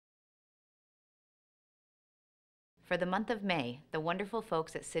For the month of May, the wonderful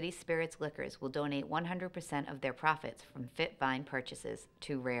folks at City Spirits Liquors will donate 100% of their profits from Fit Vine purchases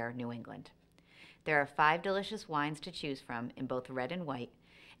to Rare New England. There are 5 delicious wines to choose from in both red and white,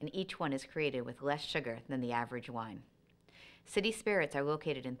 and each one is created with less sugar than the average wine. City Spirits are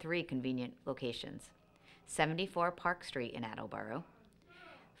located in 3 convenient locations: 74 Park Street in Attleboro,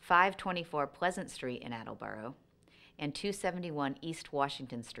 524 Pleasant Street in Attleboro, and 271 East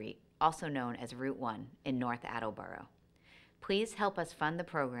Washington Street, also known as Route 1, in North Attleboro. Please help us fund the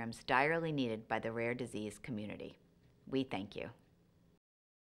programs direly needed by the rare disease community. We thank you.